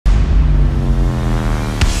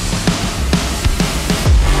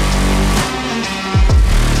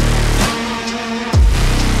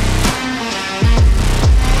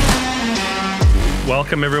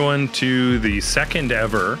Welcome everyone to the second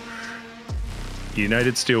ever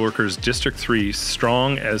United Steelworkers District 3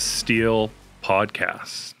 Strong as Steel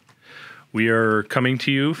podcast. We are coming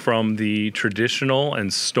to you from the traditional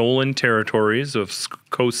and stolen territories of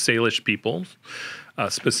Coast Salish peoples,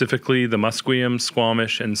 specifically the Musqueam,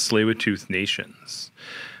 Squamish, and Tsleil-Waututh nations.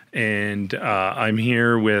 And I'm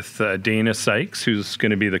here with Dayna Sykes, who's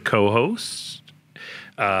going to be the co-host,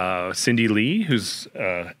 Cindy Lee, who's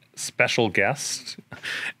special guest,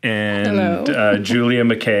 and Julia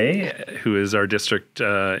McKay, who is our district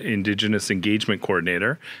Indigenous Engagement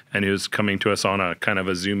Co-ordinator, and who's coming to us on a kind of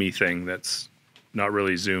a Zoomy thing that's not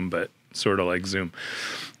really Zoom, but sort of like Zoom.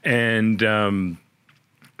 And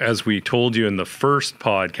as we told you in the first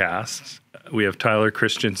podcast, we have Tyler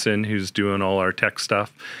Christensen, who's doing all our tech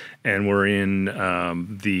stuff, and we're in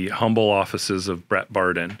the humble offices of Brett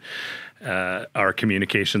Barden, our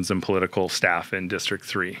communications and political staff in District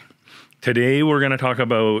 3. Today, we're going to talk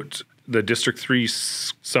about the District 3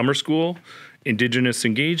 summer school, Indigenous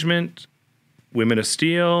engagement, Women of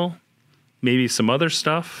Steel, maybe some other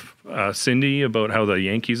stuff. Cindy, about how the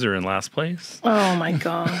Yankees are in last place. Oh, my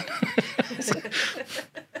God.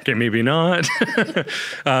 Okay, maybe not.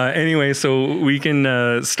 Anyway, so we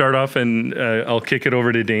can start off, and I'll kick it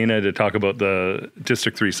over to Dayna to talk about the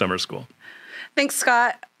District 3 summer school. Thanks,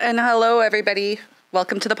 Scott. And hello, everybody.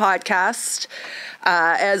 Welcome to the podcast.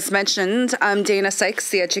 As mentioned, I'm Dayna Sykes,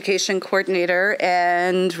 the Education Co-ordinator,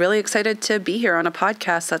 and really excited to be here on a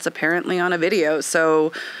podcast that's apparently on a video.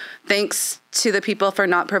 So thanks to the people for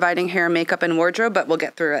not providing hair, makeup, and wardrobe, but we'll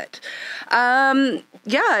get through it.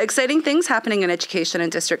 Exciting things happening in education in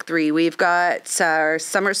District 3. We've got our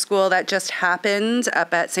summer school that just happened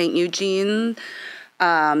up at St. Eugene.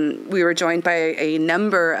 We were joined by a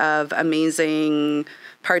number of amazing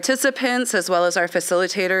participants as well as our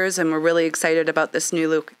facilitators, and we're really excited about this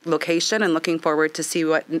new location and looking forward to see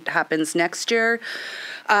what happens next year.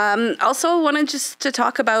 Also wanted just to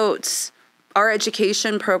talk about our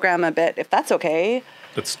education program a bit, if that's okay.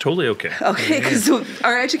 That's totally okay. Okay, because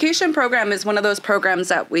our education program is one of those programs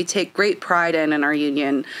that we take great pride in our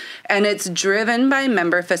union, and it's driven by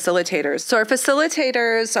member facilitators. So our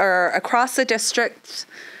facilitators are across the district.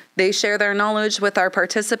 They share their knowledge with our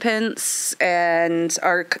participants and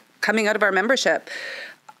are coming out of our membership.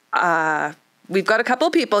 We've got a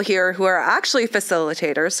couple people here who are actually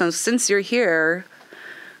facilitators. So since you're here,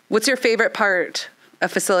 what's your favorite part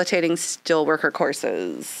of facilitating steelworker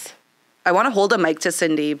courses? I want to hold a mic to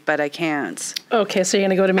Cindy, but I can't. Okay, so you're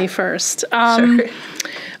going to go to me first. Sure.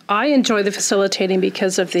 I enjoy the facilitating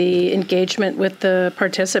because of the engagement with the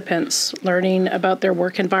participants, learning about their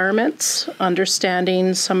work environments,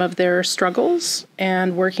 understanding some of their struggles,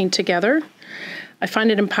 and working together. I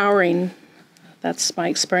find it empowering. That's my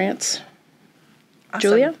experience. Awesome.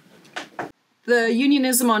 Julia? The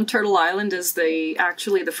Unionism on Turtle Island is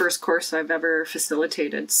actually the first course I've ever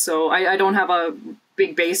facilitated. So I don't have a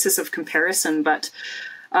big basis of comparison, but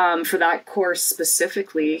for that course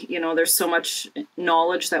specifically, there's so much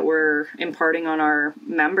knowledge that we're imparting on our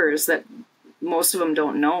members that most of them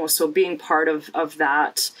don't know. So being part of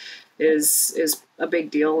that is a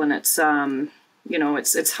big deal, and it's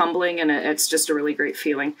it's humbling, and it's just a really great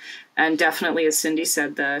feeling. And definitely, as Cindy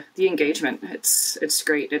said, the engagement, it's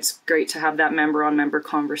great. It's great to have that member-on-member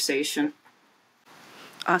conversation.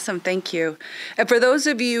 Awesome. Thank you. And for those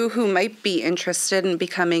of you who might be interested in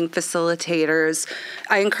becoming facilitators,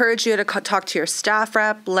 I encourage you to talk to your staff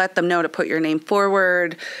rep, let them know to put your name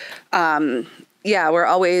forward. We're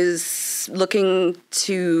always looking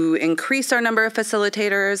to increase our number of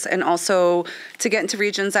facilitators and also to get into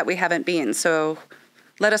regions that we haven't been. So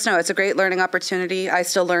let us know. It's a great learning opportunity. I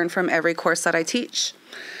still learn from every course that I teach.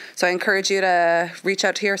 So I encourage you to reach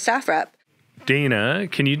out to your staff rep.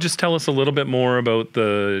 Dayna, can you just tell us a little bit more about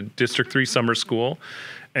the District 3 summer school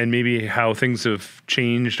and maybe how things have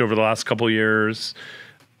changed over the last couple of years,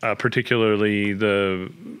 particularly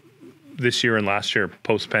this year and last year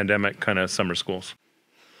post-pandemic kind of summer schools?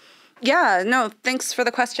 Yeah, no, thanks for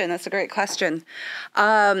the question. That's a great question.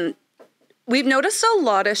 We've noticed a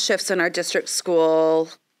lot of shifts in our district school,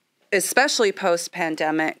 especially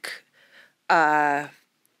post-pandemic.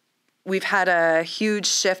 We've had a huge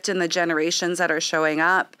shift in the generations that are showing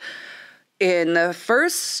up. In the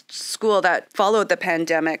first school that followed the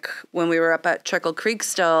pandemic, when we were up at Trickle Creek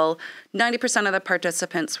still, 90% of the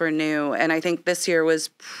participants were new. And I think this year was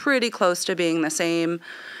pretty close to being the same.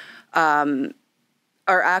 Our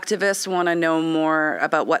activists want to know more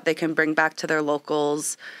about what they can bring back to their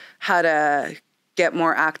locals, how to get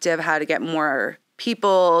more active, how to get more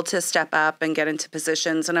people to step up and get into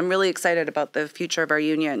positions, and I'm really excited about the future of our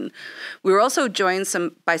union. We were also joined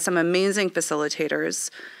by some amazing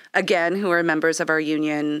facilitators, again, who are members of our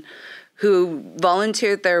union, who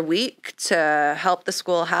volunteered their week to help the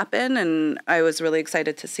school happen, and I was really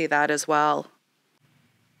excited to see that as well.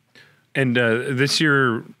 And this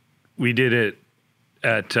year we did it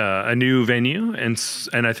at a new venue, and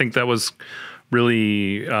I think that was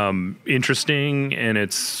really interesting, and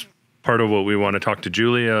it's part of what we want to talk to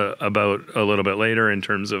Julia about a little bit later in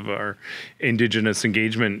terms of our Indigenous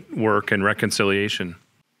engagement work and reconciliation.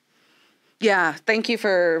 Yeah, thank you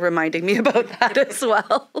for reminding me about that as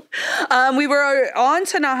well. We were on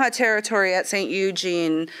Ktunaxa territory at St.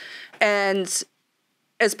 Eugene, and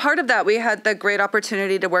as part of that, we had the great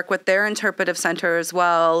opportunity to work with their interpretive center as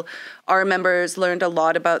well. Our members learned a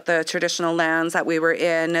lot about the traditional lands that we were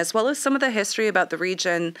in, as well as some of the history about the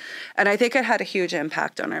region. And I think it had a huge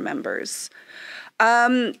impact on our members.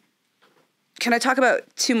 Can I talk about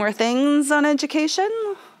 2 more things on education?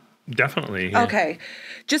 Definitely. Yeah. Okay.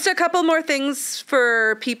 Just a couple more things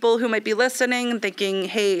for people who might be listening and thinking,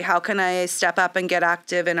 hey, how can I step up and get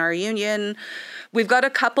active in our union? We've got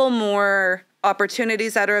a couple more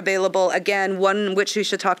opportunities that are available. Again, one which you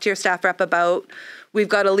should talk to your staff rep about. We've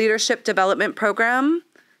got a leadership development program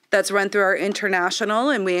that's run through our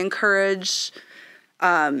international, and we encourage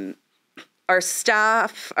our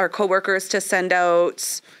staff, our coworkers, to send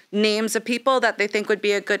out names of people that they think would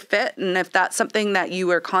be a good fit. And if that's something that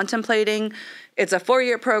you are contemplating, it's a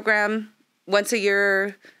 4-year program. Once a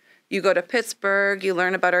year, you go to Pittsburgh, you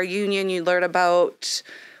learn about our union, you learn about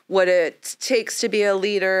what it takes to be a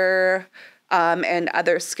leader, and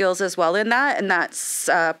other skills as well in that. And that's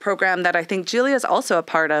a program that I think Julia is also a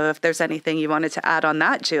part of. If there's anything you wanted to add on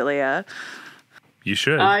that, Julia. You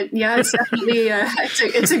should. Yeah, it's definitely,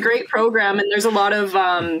 it's a great program. And there's a lot of,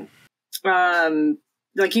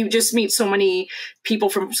 like, you just meet so many people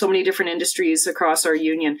from so many different industries across our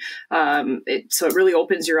union. So it really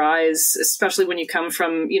opens your eyes, especially when you come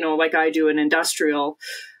from, like I do, an industrial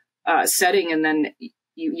setting, and then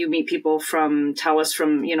you meet people from TELUS,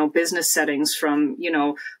 from, business settings, from,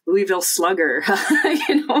 Louisville Slugger,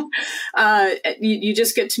 you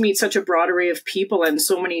just get to meet such a broad array of people, and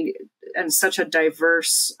such a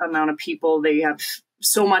diverse amount of people. They have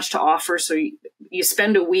so much to offer. So you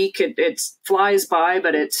spend a week, it flies by,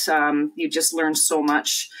 but it's, you just learn so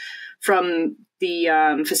much from the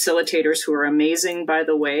facilitators, who are amazing, by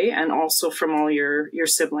the way, and also from all your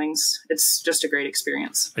siblings. It's just a great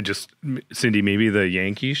experience. Cindy, maybe the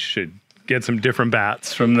Yankees should get some different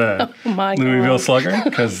bats from the God. Louisville Slugger,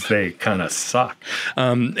 because they kind of suck.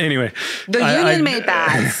 Anyway, The union made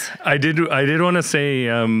bats. I did want to say,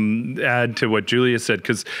 add to what Julia said,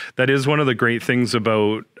 because that is one of the great things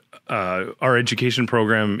about our education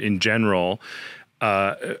program in general.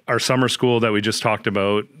 Our summer school that we just talked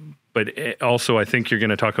about, but also I think you're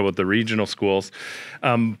going to talk about the regional schools.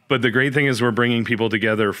 But the great thing is we're bringing people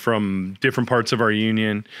together from different parts of our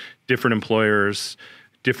union, different employers,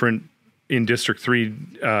 different in District 3,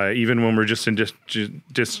 even when we're just in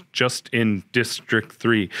District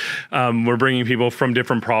 3. We're bringing people from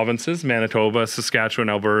different provinces, Manitoba, Saskatchewan,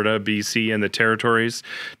 Alberta, BC, and the territories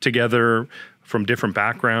together, from different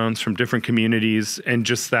backgrounds, from different communities, and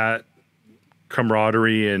just that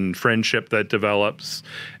camaraderie and friendship that develops,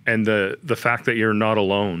 and the fact that you're not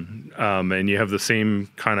alone, and you have the same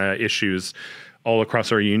kind of issues all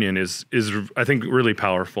across our union is I think really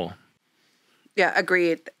powerful. Yeah,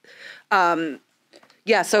 agreed.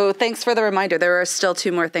 So thanks for the reminder. There are still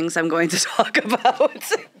 2 more things I'm going to talk about.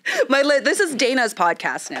 This is Dayna's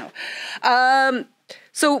podcast now.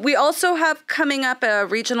 So we also have coming up a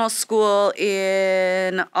regional school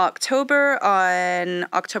in October, on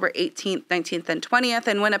October 18th, 19th, and 20th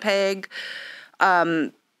in Winnipeg.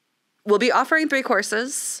 We'll be offering 3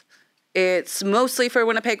 courses. It's mostly for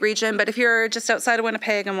Winnipeg region, but if you're just outside of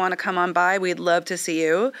Winnipeg and want to come on by, we'd love to see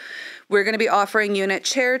you. We're going to be offering unit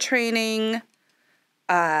chair training,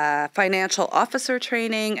 financial officer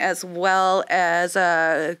training, as well as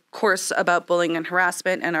a course about bullying and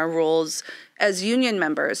harassment and our roles as union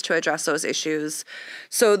members to address those issues.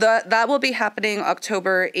 So that will be happening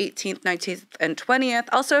October 18th, 19th, and 20th.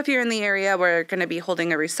 Also, if you're in the area, we're going to be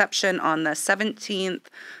holding a reception on the 17th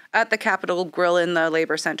at the Capitol Grill in the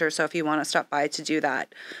Labor Center, so if you want to stop by to do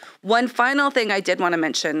that. One final thing I did want to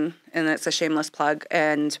mention, and it's a shameless plug,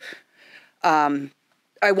 and I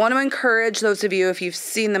want to encourage those of you, if you've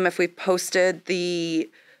seen them, if we've posted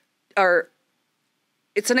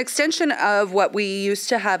it's an extension of what we used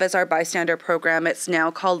to have as our bystander program. It's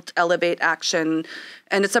now called Elevate Action,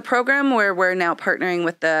 and it's a program where we're now partnering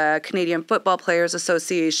with the Canadian Football Players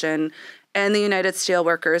Association and the United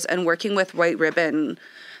Steelworkers and working with White Ribbon.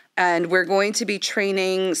 And we're going to be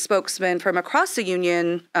training spokesmen from across the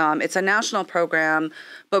union. It's a national program,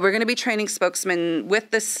 but we're going to be training spokesmen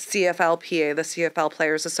with the CFLPA, the CFL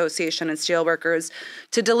Players Association and Steelworkers,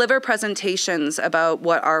 to deliver presentations about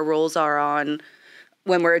what our roles are on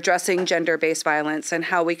when we're addressing gender-based violence and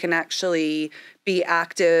how we can actually be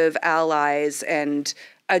active allies and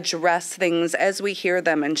address things as we hear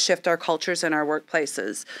them and shift our cultures in our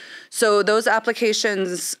workplaces. So those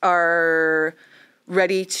applications are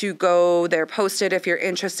ready to go. They're posted. If you're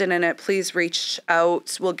interested in it, please reach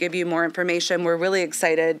out. We'll give you more information. We're really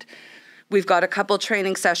excited. We've got a couple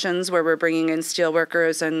training sessions where we're bringing in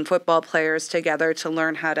steelworkers and football players together to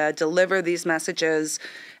learn how to deliver these messages,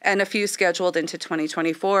 and a few scheduled into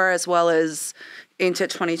 2024 as well as into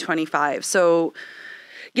 2025. So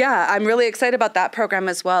yeah, I'm really excited about that program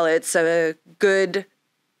as well. It's a good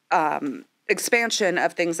expansion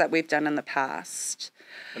of things that we've done in the past.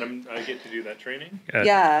 And I get to do that training?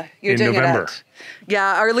 Yeah, you're doing November.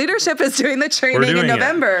 Yeah, our leadership is doing the training in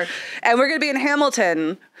November. And we're going to be in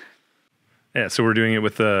Hamilton. Yeah, so we're doing it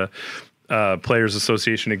with the Players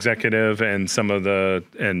Association executive and some of the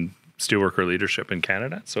steelworker leadership in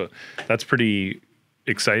Canada. So that's pretty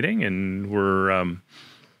exciting, and we're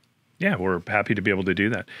happy to be able to do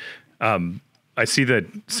that. I see that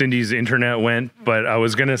Cindy's internet went, but I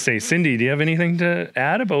was going to say, Cindy, do you have anything to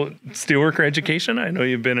add about steelworker education? I know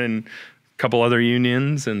you've been in a couple other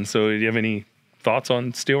unions, and so do you have any thoughts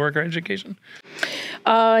on steelworker education?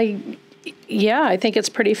 Yeah, I think it's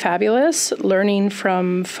pretty fabulous learning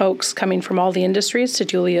from folks coming from all the industries. To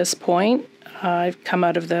Julia's point, I've come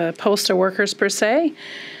out of the postal workers per se,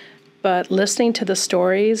 but listening to the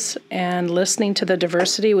stories and listening to the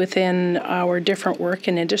diversity within our different work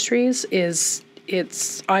and industries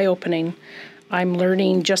it's eye-opening. I'm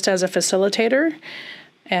learning just as a facilitator,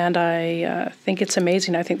 and I think it's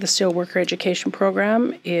amazing. I think the Steelworker Education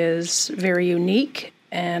Program is very unique,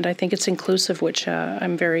 and I think it's inclusive, which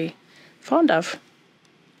I'm very fond of.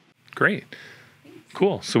 Great.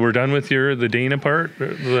 Cool. So we're done with the Dayna part,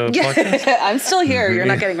 the podcast? I'm still here. You're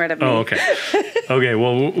not getting rid of me. Oh, okay. Okay.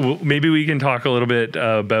 Well, maybe we can talk a little bit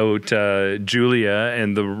about Julia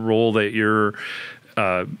and the role that you're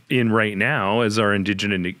in right now as our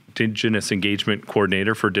Indigenous Engagement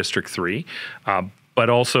Co-ordinator for District 3. But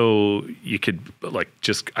also you could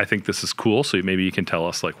I think this is cool. So maybe you can tell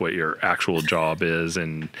us what your actual job is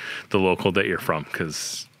and the local that you're from,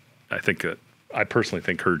 because I personally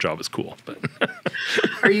think her job is cool. But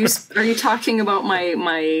Are you talking about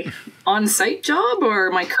my on-site job or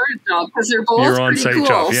my current job? Because they're both your on-site cool,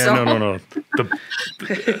 job. Yeah, so. no.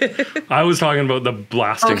 I was talking about the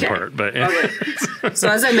blasting part. But Okay. So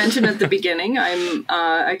as I mentioned at the beginning,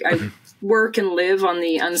 I work and live on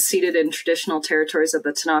the unceded and traditional territories of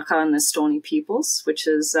the Tanaka and the Stoney peoples, which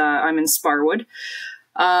is I'm in Sparwood.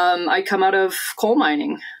 I come out of coal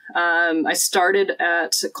mining. I started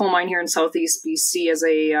at a coal mine here in Southeast BC as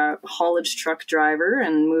a haulage truck driver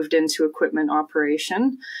and moved into equipment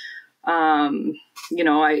operation.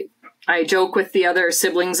 I joke with the other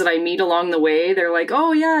siblings that I meet along the way. They're like,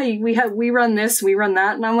 "Oh yeah, we run this, we run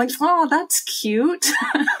that," and I'm like, "Oh, that's cute."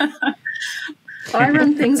 I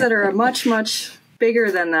run things that are much, much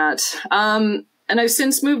bigger than that. And I've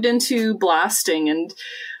since moved into blasting, and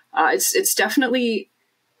it's definitely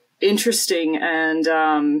interesting and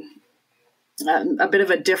a bit of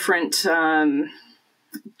a different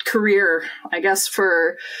career, I guess,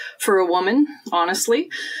 for a woman, honestly.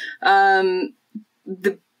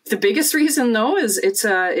 The biggest reason, though, is it's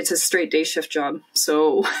a straight day shift job.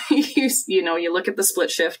 So you look at the split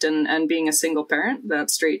shift and being a single parent,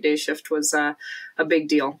 that straight day shift was a big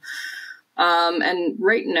deal. And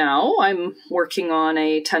right now I'm working on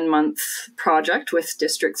a 10-month project with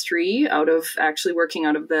District 3 working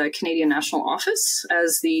out of the Canadian National Office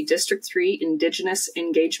as the District 3 Indigenous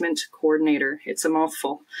Engagement Co-ordinator. It's a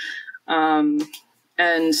mouthful. And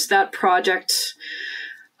that project,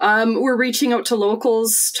 we're reaching out to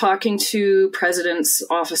locals, talking to presidents,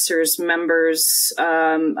 officers, members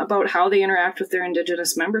about how they interact with their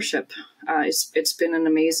Indigenous membership. It's been an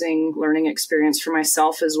amazing learning experience for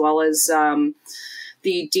myself, as well as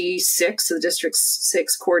the D6, the District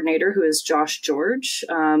 6 coordinator, who is Josh George.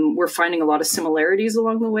 We're finding a lot of similarities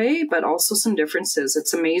along the way, but also some differences.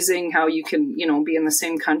 It's amazing how you can, be in the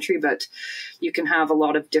same country, but you can have a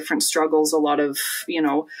lot of different struggles, a lot of,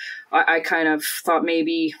 I kind of thought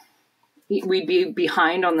maybe we'd be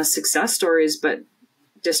behind on the success stories, but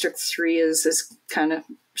District 3 is kind of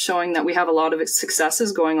showing that we have a lot of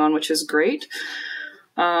successes going on, which is great.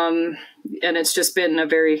 And it's just been a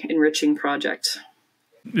very enriching project.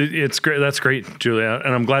 It's great. That's great, Julia.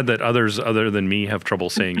 And I'm glad that others other than me have trouble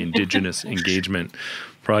saying Indigenous Engagement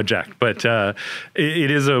Project. But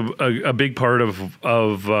it is a big part of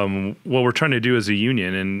what we're trying to do as a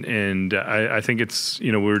union. And I think it's,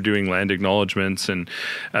 we're doing land acknowledgements, and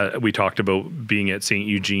we talked about being at St.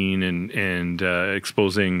 Eugene and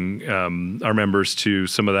exposing our members to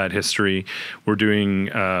some of that history. We're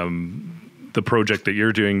doing the project that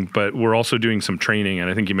you're doing, but we're also doing some training,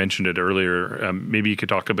 and I think you mentioned it earlier. Maybe you could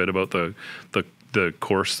talk a bit about the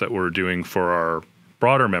course that we're doing for our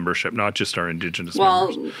broader membership, not just our Indigenous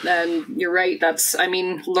members. Well, and you're right.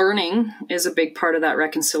 Learning is a big part of that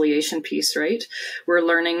reconciliation piece, right? We're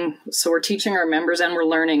learning, so we're teaching our members, and we're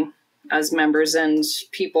learning as members and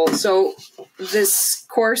people. So this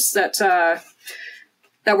course that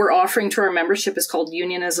we're offering to our membership is called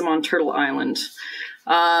Unionism on Turtle Island.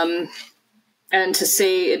 And to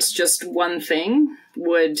say it's just one thing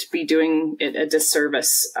would be doing it a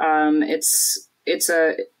disservice. It's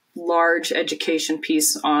a large education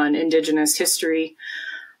piece on Indigenous history,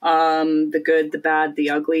 the good, the bad, the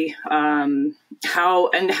ugly, how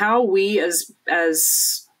we as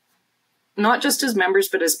not just as members,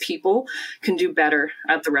 but as people can do better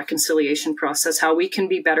at the reconciliation process, how we can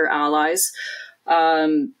be better allies.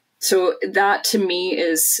 So that to me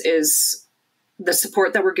is the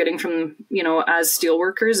support that we're getting from, as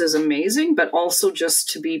steelworkers is amazing, but also just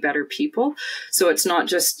to be better people. So it's not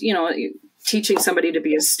just, teaching somebody to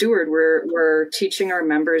be a steward. We're teaching our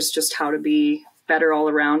members just how to be better all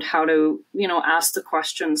around, how to, ask the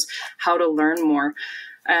questions, how to learn more.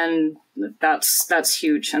 And that's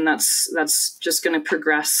huge. And that's just going to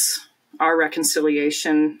progress our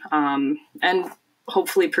reconciliation, and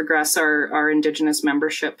hopefully progress our Indigenous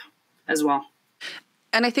membership as well.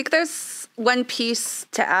 And I think there's one piece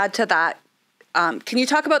to add to that. Can you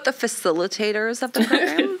talk about the facilitators of the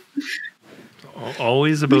program?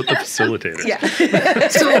 Always about the facilitators. Yeah.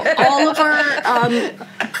 So all of our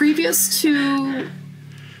previous to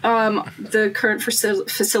the current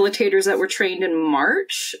facilitators that were trained in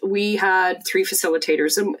March, we had 3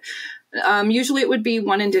 facilitators. And usually it would be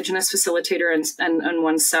one Indigenous facilitator and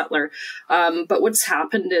one settler. But what's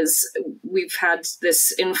happened is we've had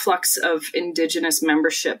this influx of Indigenous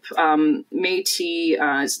membership,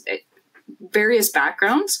 Métis, various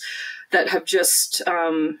backgrounds that have just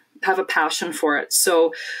have a passion for it.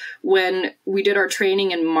 So when we did our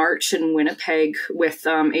training in March in Winnipeg with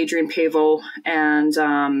Adrian Pavo and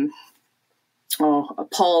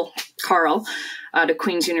Paul Carl at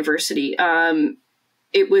Queen's University,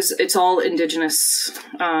 it's all Indigenous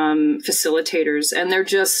facilitators, and they're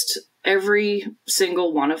just, every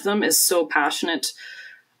single one of them is so passionate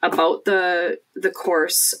about the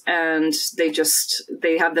course, and they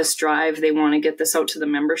have this drive. They want to get this out to the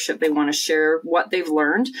membership. They want to share what they've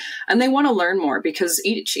learned, and they want to learn more, because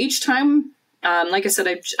each time, like I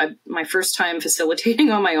said, my first time facilitating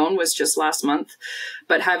on my own was just last month,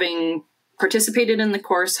 but having participated in the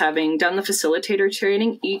course, having done the facilitator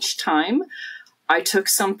training, each time I took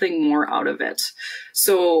something more out of it.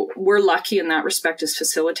 So we're lucky in that respect as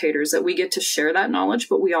facilitators that we get to share that knowledge,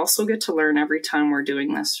 but we also get to learn every time we're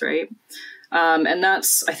doing this, right? And I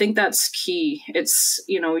think that's key. It's,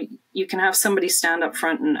 you can have somebody stand up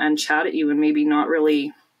front and chat at you and maybe not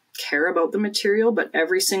really care about the material, but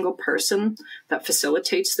every single person that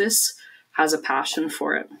facilitates this has a passion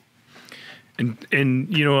for it. And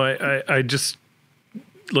I just,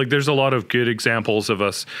 like, there's a lot of good examples of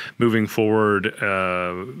us moving forward,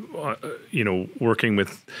 working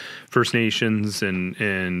with First Nations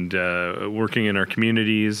and working in our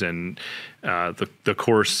communities, and the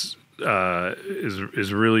course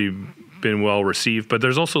is really been well received. But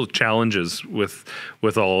there's also challenges with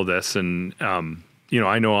all of this, and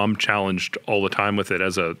I know I'm challenged all the time with it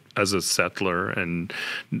as a settler, and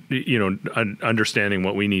understanding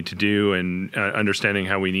what we need to do and understanding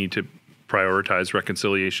how we need to prioritize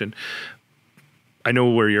reconciliation. I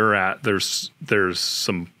know where you're at. There's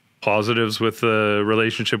some positives with the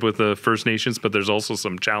relationship with the First Nations, but there's also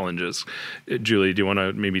some challenges. Julie, do you want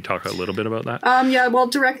to maybe talk a little bit about that? Yeah, well,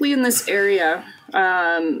 directly in this area,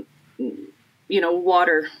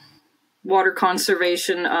 water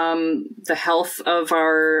conservation, the health of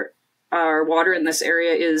our water in this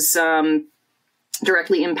area is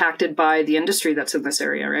directly impacted by the industry that's in this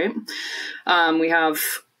area, right? We have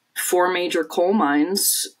 4 major coal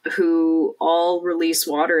mines who all release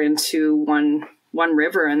water into one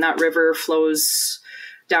river, and that river flows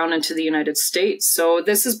down into the United States. So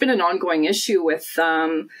this has been an ongoing issue with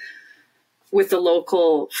the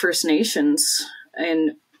local First Nations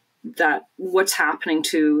and that what's happening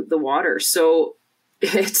to the water. So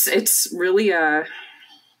it's really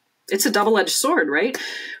it's a double-edged sword, right?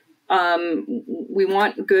 We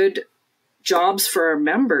want good jobs for our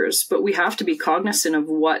members, but we have to be cognizant of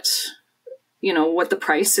what the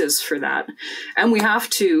price is for that. And we have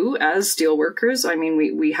to, as steelworkers, I mean,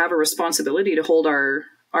 we have a responsibility to hold our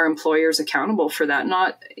employers accountable for that,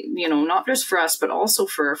 not just for us, but also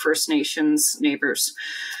for our First Nations neighbors.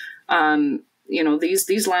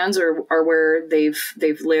 These lands are where they've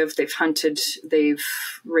lived, they've hunted, they've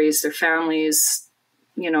raised their families,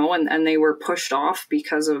 and they were pushed off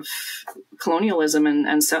because of colonialism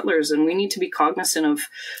and settlers. And we need to be cognizant of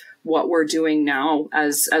what we're doing now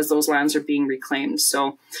as those lands are being reclaimed.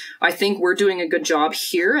 So I think we're doing a good job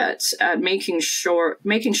here at making sure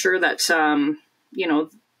that,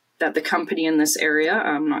 that the company in this area,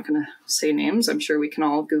 I'm not going to say names, I'm sure we can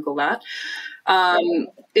all Google that,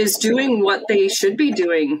 is doing what they should be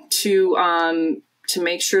doing to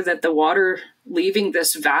make sure that the water leaving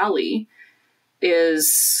this valley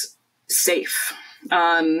is safe,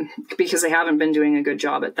 because they haven't been doing a good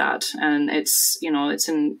job at that. And it's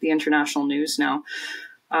in the international news now,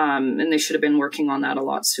 and they should have been working on that a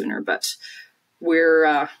lot sooner, but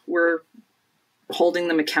we're holding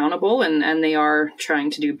them accountable, and they are trying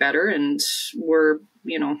to do better. And we're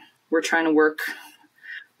trying to work,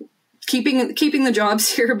 keeping the jobs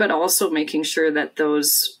here, but also making sure that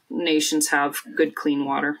those nations have good, clean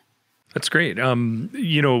water. That's great. We're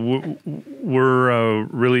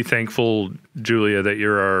really thankful, Julia, that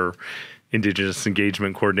you're our Indigenous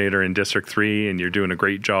Engagement Co-ordinator in District 3, and you're doing a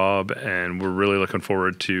great job. And we're really looking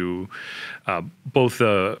forward to both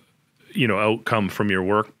the outcome from your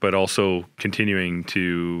work, but also continuing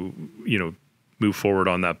to move forward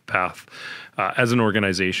on that path as an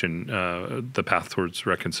organization, the path towards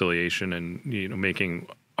reconciliation, and making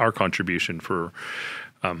our contribution for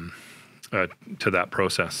to that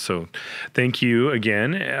process. So thank you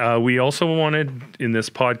again. We also wanted in this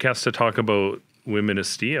podcast to talk about Women of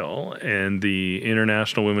Steel and the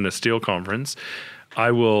International Women of Steel Conference.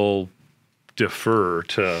 I will defer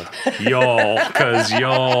to y'all because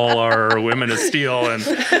y'all are Women of Steel and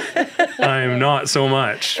I'm not so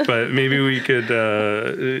much, but maybe we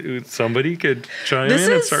could, somebody could chime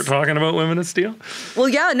in and start talking about Women of Steel. Well,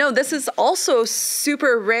 yeah, no, this is also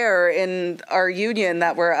super rare in our union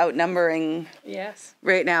that we're outnumbering. Yes.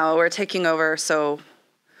 Right now. We're taking over, so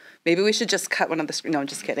maybe we should just cut one of the, no, I'm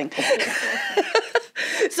just kidding.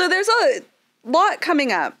 So there's a lot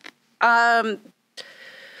coming up.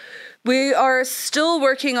 We are still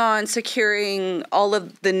working on securing all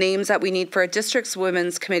of the names that we need for a district's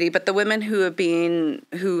women's committee, but the women who have been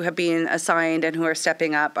assigned and who are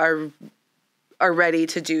stepping up are ready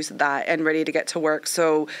to do that and ready to get to work.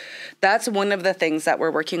 So that's one of the things that we're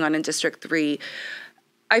working on in District 3.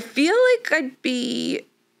 I feel like I'd be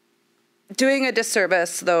doing a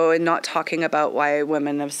disservice, though, in not talking about why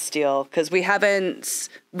Women of Steel, because we haven't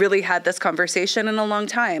really had this conversation in a long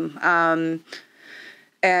time.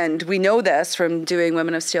 And we know this from doing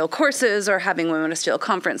Women of Steel courses or having Women of Steel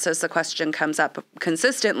conferences. The question comes up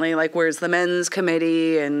consistently, like, where's the men's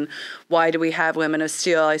committee and why do we have Women of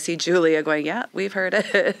Steel? I see Julia going, yeah, we've heard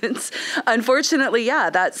it. Unfortunately,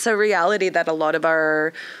 yeah, that's a reality that a lot of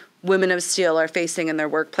our Women of Steel are facing in their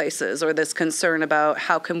workplaces, or this concern about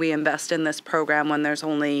how can we invest in this program when there's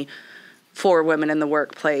only 4 women in the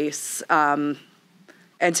workplace.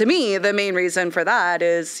 And to me, the main reason for that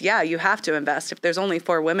is, yeah, you have to invest. If there's only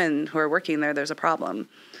 4 women who are working there, there's a problem.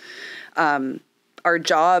 Our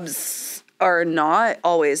jobs are not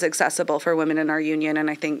always accessible for women in our union. And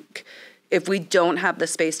I think if we don't have the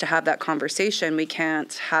space to have that conversation, we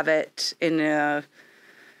can't have it in a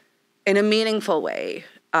meaningful way.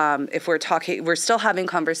 If we're still having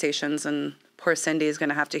conversations, and poor Cindy is going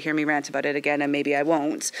to have to hear me rant about it again, and maybe I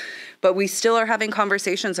won't. But we still are having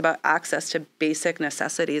conversations about access to basic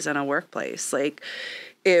necessities in a workplace. Like,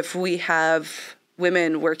 if we have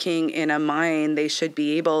women working in a mine, they should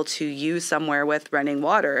be able to use somewhere with running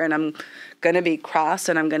water. And I'm going to be crass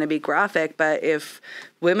and I'm going to be graphic, but if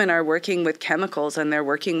women are working with chemicals and they're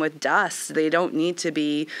working with dust, they don't need to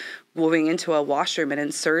be moving into a washroom and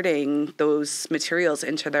inserting those materials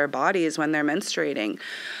into their bodies when they're menstruating.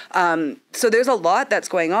 So there's a lot that's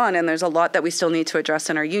going on, and there's a lot that we still need to address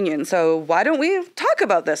in our union. So why don't we talk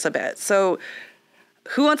about this a bit? So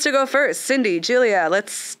who wants to go first? Cindy, Julia,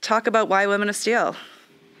 let's talk about why Women of Steel.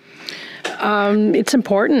 It's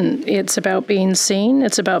important. It's about being seen.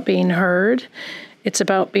 It's about being heard. It's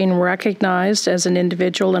about being recognized as an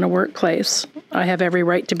individual in a workplace. I have every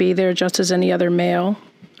right to be there just as any other male.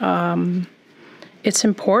 It's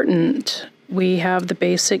important. We have the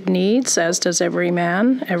basic needs, as does every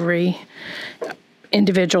man, every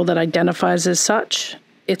individual that identifies as such.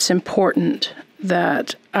 It's important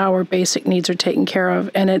that our basic needs are taken care of.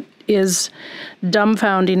 And it is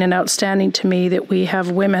dumbfounding and outstanding to me that we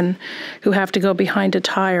have women who have to go behind a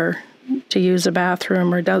tire to use a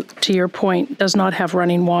bathroom or, to your point, does not have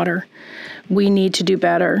running water. We need to do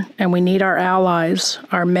better, and we need our allies,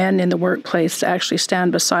 our men in the workplace, to actually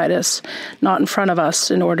stand beside us, not in front of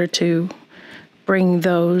us, in order to bring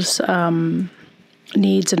those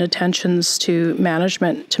needs and attentions to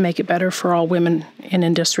management to make it better for all women in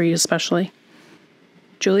industry especially.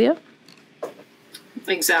 Julia?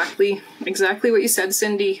 Exactly what you said,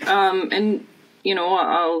 Cindy. And, you know,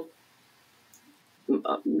 I'll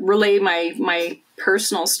relay my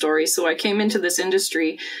personal story. So I came into this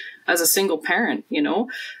industry as a single parent, you know.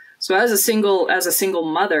 So as a single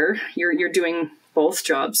mother, you're doing both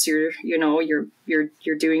jobs. You're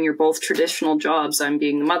doing your both traditional jobs. I'm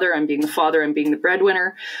being the mother, I'm being the father, I'm being the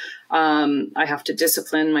breadwinner. I have to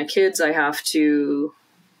discipline my kids. I have to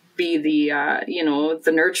be the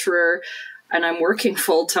nurturer, and I'm working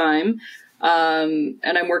full time. And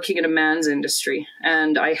I'm working in a man's industry,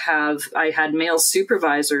 and I had male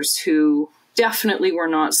supervisors who definitely were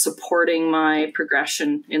not supporting my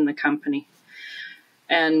progression in the company.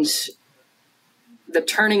 And the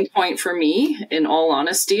turning point for me, in all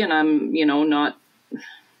honesty, and I'm, not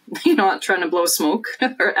trying to blow smoke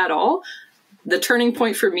at all. The turning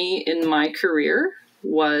point for me in my career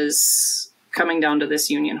was coming down to this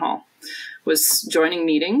union hall, was joining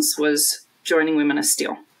meetings, was joining Women of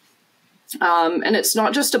Steel. And it's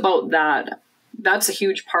not just about that. That's a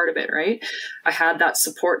huge part of it, right? I had that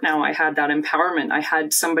support now. I had that empowerment. I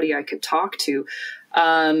had somebody I could talk to.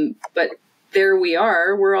 But there we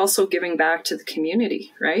are. We're also giving back to the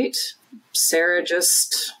community, right? Sarah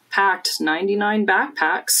just packed 99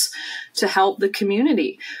 backpacks to help the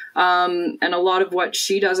community. And a lot of what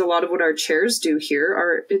she does, a lot of what our chairs do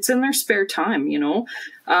here it's in their spare time,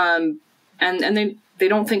 and they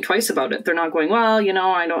don't think twice about it. They're not going,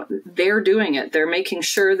 they're doing it. They're making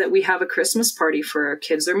sure that we have a Christmas party for our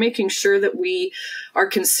kids. They're making sure that we are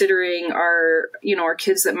considering our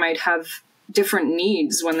kids that might have different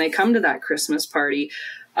needs when they come to that Christmas party.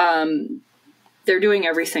 They're doing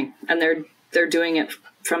everything, and they're doing it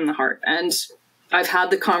from the heart. And I've had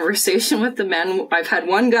the conversation with the men. I've had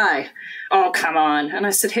one guy, oh, come on. And I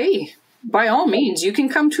said, hey, by all means, you can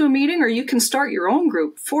come to a meeting or you can start your own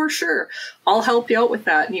group for sure. I'll help you out with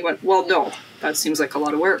that. And he went, well, no, that seems like a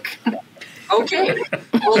lot of work. Okay,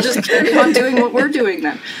 we'll just carry on doing what we're doing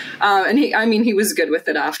then. And he was good with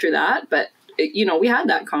it after that. But, we had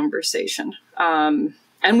that conversation. And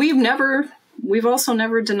we've also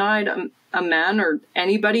never denied a man or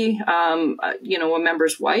anybody, a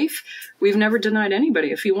member's wife. We've never denied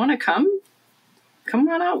anybody. If you want to come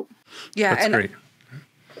on out. Yeah. That's great.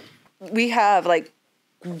 We have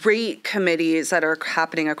great committees that are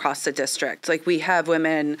happening across the district. We have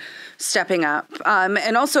women stepping up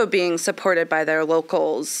and also being supported by their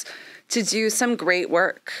locals to do some great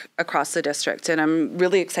work across the district. And I'm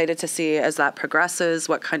really excited to see as that progresses,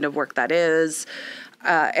 what kind of work that is.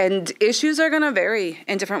 And issues are going to vary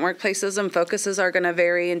in different workplaces, and focuses are going to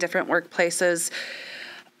vary in different workplaces.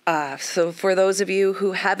 So for those of you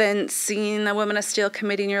who haven't seen the Women of Steel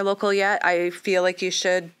committee in your local yet, I feel like you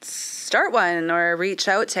should start one or reach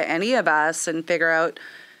out to any of us and figure out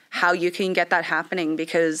how you can get that happening,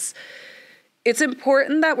 because it's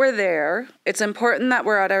important that we're there. It's important that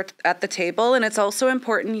we're at the table, and it's also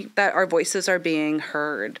important that our voices are being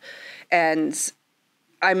heard. And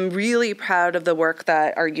I'm really proud of the work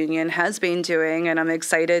that our union has been doing, and I'm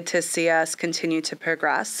excited to see us continue to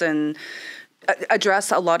progress and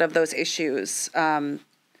address a lot of those issues. A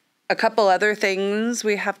couple other things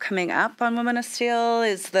we have coming up on Women of Steel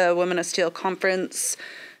is the Women of Steel Conference,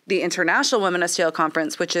 the International Women of Steel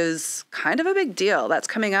Conference, which is kind of a big deal. That's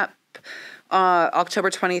coming up October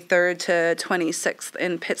 23rd to 26th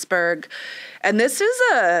in Pittsburgh. And this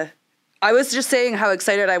is I was just saying how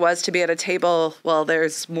excited I was to be at a table. Well,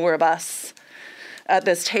 there's more of us at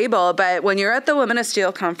this table, but when you're at the Women of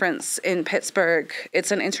Steel Conference in Pittsburgh,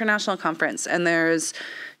 it's an international conference, and there's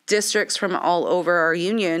districts from all over our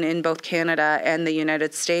union in both Canada and the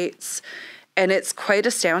United States. And it's quite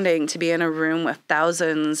astounding to be in a room with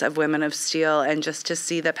thousands of women of steel and just to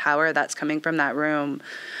see the power that's coming from that room.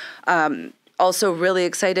 Also really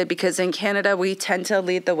excited because in Canada, we tend to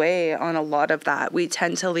lead the way on a lot of that. We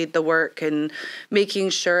tend to lead the work in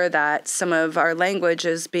making sure that some of our language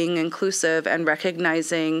is being inclusive and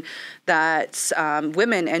recognizing that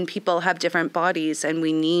women and people have different bodies, and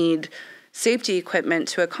we need safety equipment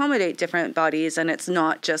to accommodate different bodies, and it's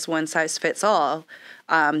not just one size fits all.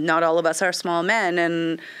 Not all of us are small men,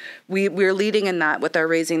 and we're leading in that with our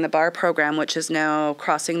Raising the Bar program, which is now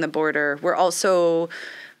crossing the border. We're also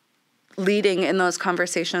leading in those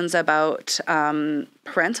conversations about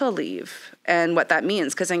parental leave and what that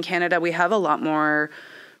means. Because in Canada, we have more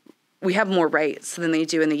rights than they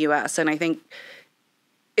do in the US. And I think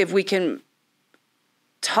if we can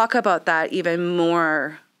talk about that even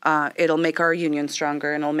more, it'll make our union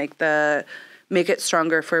stronger, and it'll make it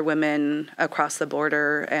stronger for women across the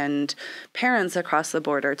border and parents across the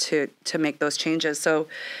border to make those changes. So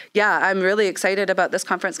yeah, I'm really excited about this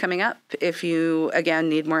conference coming up. If you, again,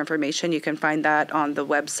 need more information, you can find that on the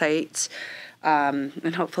website.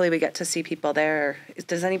 And hopefully we get to see people there.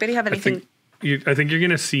 Does anybody have anything? I think you're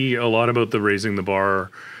going to see a lot about the Raising the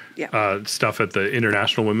Bar stuff at the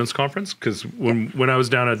International Women's Conference, because when I was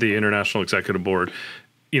down at the International Executive Board,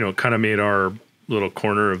 kind of made our little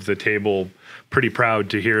corner of the table pretty proud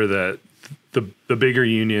to hear that the bigger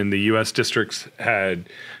union, the U.S. districts, had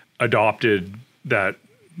adopted that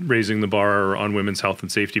Raising the Bar on women's health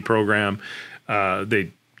and safety program.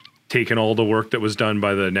 They'd taken all the work that was done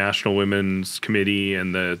by the National Women's Committee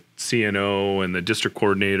and the CNO and the district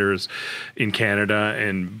coordinators in Canada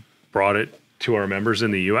and brought it to our members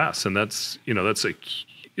in the U.S. And it's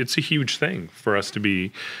a huge thing for us to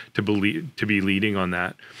be leading on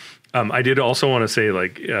that. I did also want to say,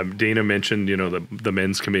 Dayna mentioned, the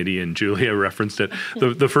men's committee, and Julia referenced it.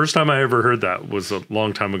 The first time I ever heard that was a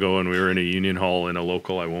long time ago when we were in a union hall in a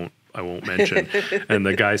local I won't mention. And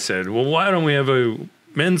the guy said, well, why don't we have a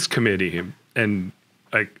men's committee? And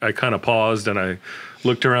I kind of paused and I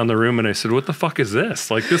looked around the room and I said, what the fuck is this?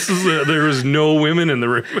 There is no women in the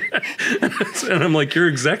room. And I'm like, your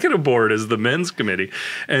executive board is the men's committee.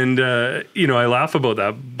 And, I laugh about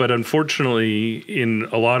that. But unfortunately, in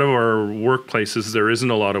a lot of our workplaces, there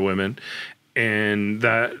isn't a lot of women. And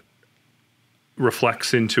that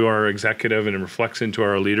reflects into our executive and it reflects into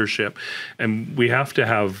our leadership. And we have to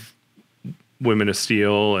have Women of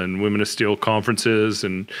Steel and Women of Steel conferences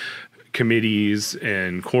and committees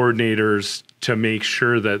and coordinators to make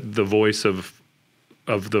sure that the voice of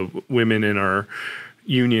the women in our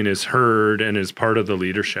union is heard and is part of the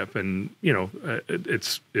leadership. And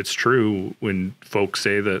it's true when folks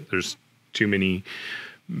say that there's too many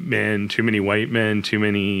men, too many white men, too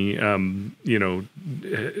many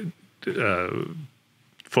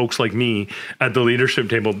folks like me at the leadership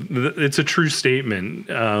table. It's a true statement,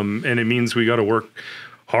 and it means we got to work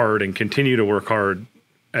hard and continue to work hard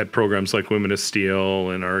at programs like Women of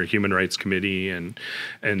Steel and our Human Rights Committee and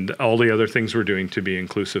all the other things we're doing to be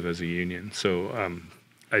inclusive as a union. So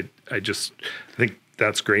I think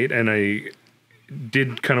that's great. And I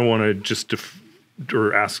did kind of want to just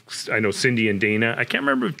ask, I know Cindy and Dayna, I can't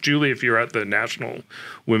remember if you were at the National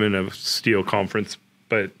Women of Steel conference,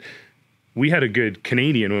 but we had a good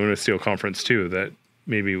Canadian Women of Steel conference too, that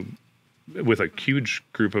maybe with a huge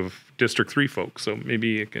group of District 3 folks. So maybe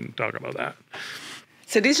you can talk about that.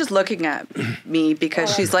 Cindy's just looking at me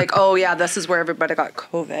because she's like, oh, yeah, this is where everybody got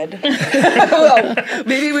COVID. Well,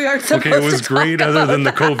 maybe we aren't supposed to. Okay, it was great other than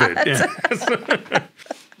the COVID. Yeah.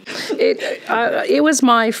 It was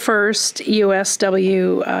my first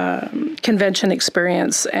USW convention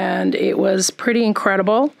experience, and it was pretty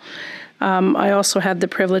incredible. I also had the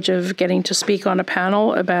privilege of getting to speak on a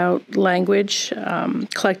panel about language,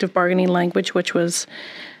 collective bargaining language, which was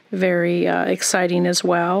very exciting as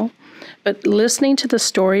well. But listening to the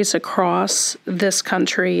stories across this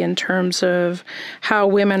country in terms of how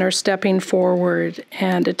women are stepping forward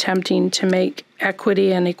and attempting to make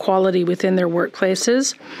equity and equality within their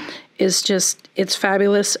workplaces is it's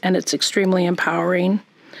fabulous and it's extremely empowering.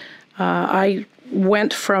 I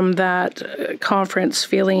went from that conference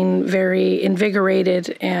feeling very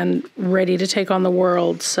invigorated and ready to take on the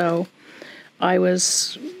world. So I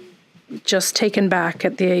was just taken back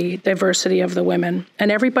at the diversity of the women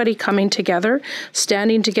and everybody coming together,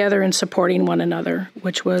 standing together and supporting one another,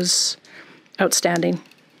 which was outstanding.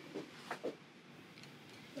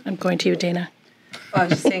 I'm going to you, Dayna. I was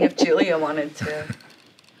just saying if Julia wanted to.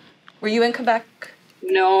 Were you in Quebec?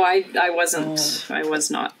 No, I wasn't. Oh. I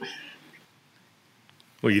was not.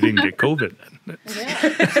 Well, you didn't get COVID then.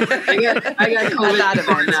 Yeah. I got COVID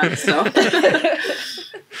before that, so.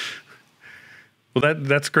 Well,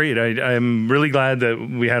 that's great. I'm really glad that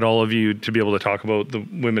we had all of you to be able to talk about the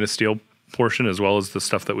Women of Steel portion as well as the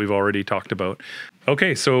stuff that we've already talked about.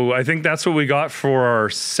 Okay, so I think that's what we got for our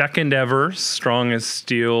second ever Strong as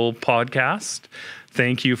Steel podcast.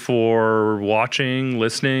 Thank you for watching,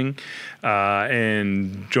 listening,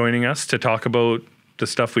 and joining us to talk about the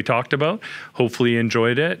stuff we talked about. Hopefully you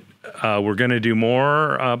enjoyed it. We're going to do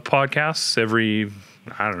more podcasts every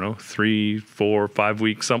 3, 4, 5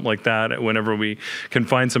 weeks, something like that, whenever we can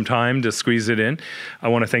find some time to squeeze it in. I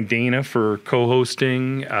want to thank Dayna for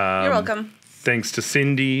co-hosting. You're welcome. Thanks to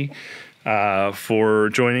Cindy for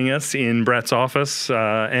joining us in Brett's office,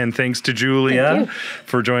 and thanks to Julia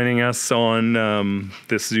for joining us on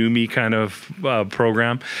this Zoomy kind of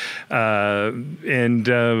program. And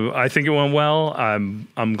I think it went well.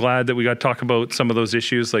 I'm glad that we got to talk about some of those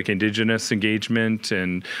issues like Indigenous engagement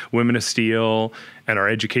and Women of Steel and our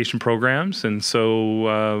education programs. And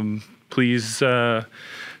so please.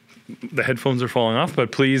 The headphones are falling off,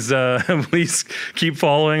 but please, please keep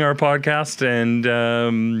following our podcast and,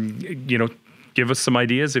 give us some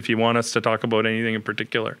ideas if you want us to talk about anything in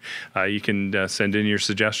particular. You can send in your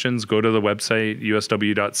suggestions. Go to the website,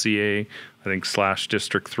 usw.ca, I think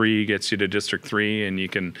 /District 3 gets you to District 3, and you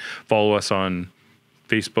can follow us on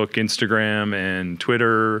Facebook, Instagram, and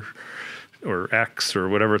Twitter, or X, or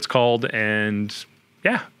whatever it's called. And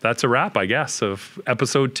yeah, that's a wrap, I guess, of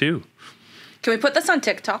episode 2. Can we put this on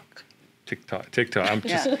TikTok? TikTok. I'm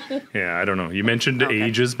just, I don't know. You mentioned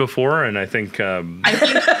ages before, and I think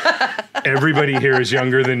everybody here is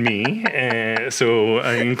younger than me, so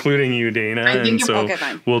including you, Dayna. And so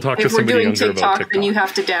we'll talk to somebody younger about TikTok. If we're doing TikTok, then you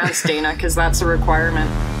have to dance, Dayna, because that's a requirement.